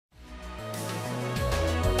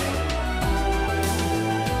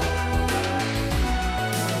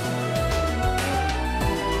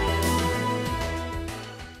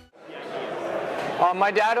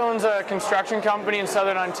My dad owns a construction company in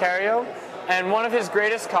Southern Ontario, and one of his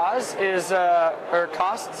greatest costs is a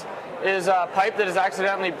pipe that is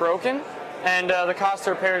accidentally broken, and the cost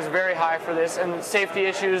to repair is very high for this, and safety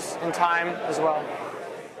issues and time as well.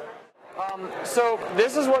 So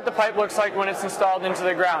this is what the pipe looks like when it's installed into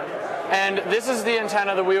the ground, and this is the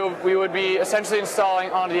antenna that we would be essentially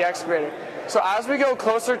installing onto the excavator. So as we go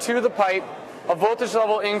closer to the pipe, a voltage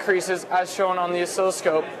level increases as shown on the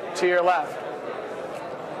oscilloscope to your left.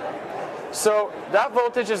 So that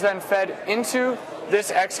voltage is then fed into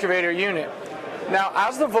this excavator unit. Now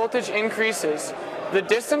as the voltage increases, the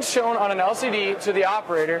distance shown on an LCD to the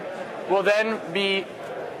operator will then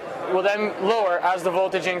lower as the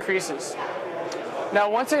voltage increases. Now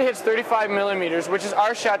once it hits 35 millimeters, which is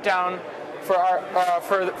our shutdown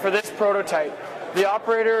for this prototype, the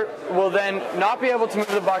operator will then not be able to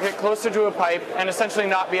move the bucket closer to a pipe and essentially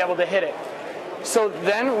not be able to hit it. So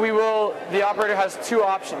then the operator has two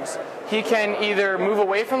options. He can either move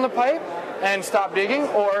away from the pipe and stop digging,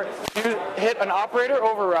 or hit an operator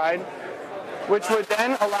override, which would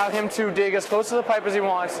then allow him to dig as close to the pipe as he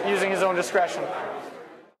wants using his own discretion.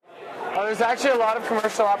 There's actually a lot of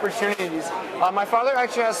commercial opportunities. My father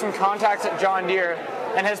actually has some contacts at John Deere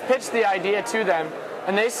and has pitched the idea to them,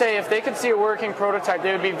 and they say if they could see a working prototype,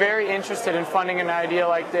 they would be very interested in funding an idea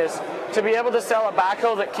like this. To be able to sell a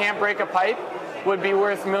backhoe that can't break a pipe would be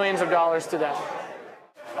worth millions of dollars to them.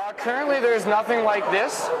 Currently there's nothing like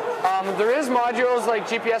this. There is modules like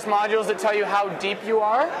GPS modules that tell you how deep you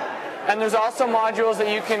are, and there's also modules that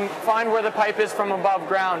you can find where the pipe is from above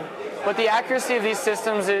ground. But the accuracy of these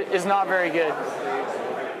systems is not very good.